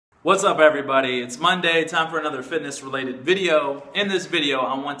What's up, everybody? It's Monday, time for another fitness related video. In this video,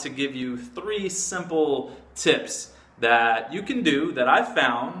 I want to give you 3 simple tips that you can do that I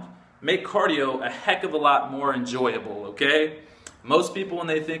found make cardio a heck of a lot more enjoyable, okay? Most people, when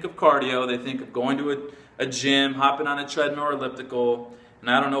they think of cardio, they think of going to a gym, hopping on a treadmill or elliptical,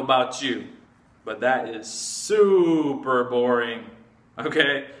 and I don't know about you, but that is super boring,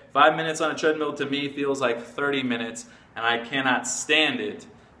 okay? 5 minutes on a treadmill to me feels like 30 minutes, and I cannot stand it,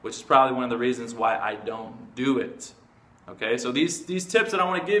 which is probably one of the reasons why I don't do it. Okay, so these tips that I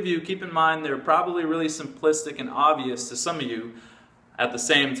want to give you, keep in mind they're probably really simplistic and obvious to some of you. At the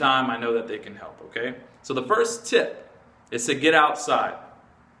same time, I know that they can help, okay? So the first tip is to get outside.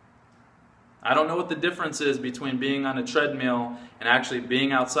 I don't know what the difference is between being on a treadmill and actually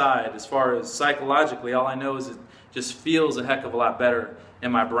being outside. As far as psychologically, all I know is it just feels a heck of a lot better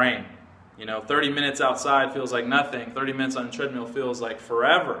in my brain. You know, 30 minutes outside feels like nothing. 30 minutes on a treadmill feels like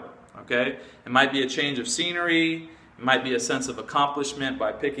forever, okay? It might be a change of scenery. It might be a sense of accomplishment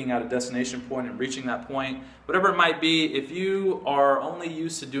by picking out a destination point and reaching that point. Whatever it might be, if you are only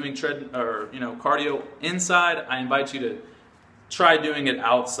used to doing cardio inside, I invite you to try doing it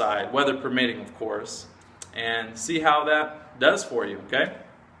outside, weather permitting, of course, and see how that does for you, okay?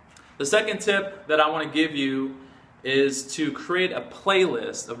 The second tip that I want to give you is to create a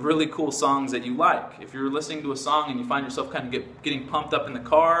playlist of really cool songs that you like. If you're listening to a song and you find yourself kind of getting pumped up in the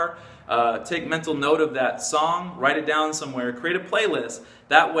car, take mental note of that song, write it down somewhere, create a playlist.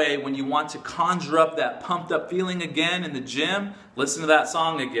 That way, when you want to conjure up that pumped up feeling again in the gym, listen to that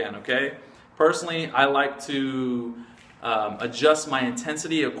song again, okay? Personally, I like to adjust my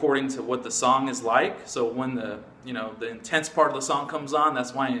intensity according to what the song is like. So when the intense part of the song comes on,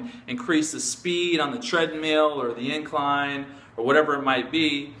 that's why I increase the speed on the treadmill or the incline or whatever it might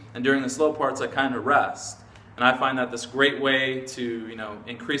be. And during the slow parts, I kind of rest. And I find that this great way to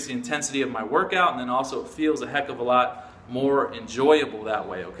increase the intensity of my workout, and then also it feels a heck of a lot more enjoyable that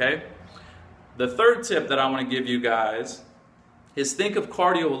way, okay? The third tip that I want to give you guys is think of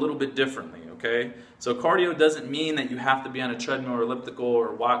cardio a little bit differently, okay? So cardio doesn't mean that you have to be on a treadmill or elliptical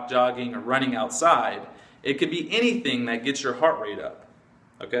or walk, jogging, or running outside. It could be anything that gets your heart rate up,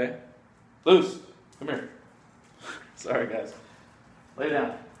 okay? Luce, come here. Sorry, guys. Lay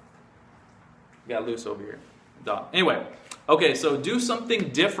down. You got Luce over here. Dog. Anyway, okay, so do something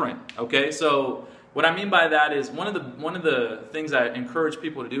different, okay? So what I mean by that is one of the things I encourage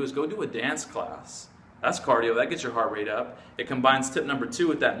people to do is go do a dance class. That's cardio. That gets your heart rate up. It combines tip number 2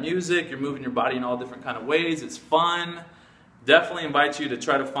 with that music. You're moving your body in all different kind of ways. It's fun. Definitely invite you to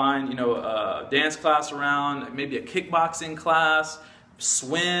try to find, a dance class around, maybe a kickboxing class,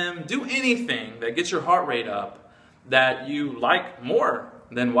 swim, do anything that gets your heart rate up that you like more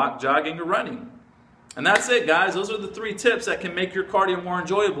than walk, jogging, or running. And that's it, guys. Those are the 3 tips that can make your cardio more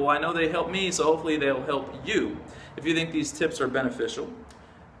enjoyable. I know they help me, so hopefully they'll help you. If you think these tips are beneficial,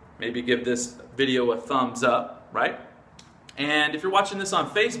 maybe give this video a thumbs up, right? And if you're watching this on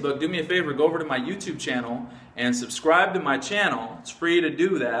Facebook, do me a favor, go over to my YouTube channel and subscribe to my channel. It's free to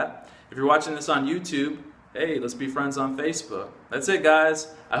do that. If you're watching this on YouTube, hey, let's be friends on Facebook. That's it, guys.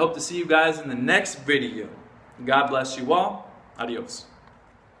 I hope to see you guys in the next video. God bless you all. Adios.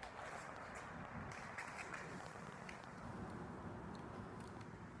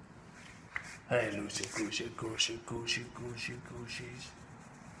 Hey, Lucy, goosey, goosey, goosey, goosey, goosies.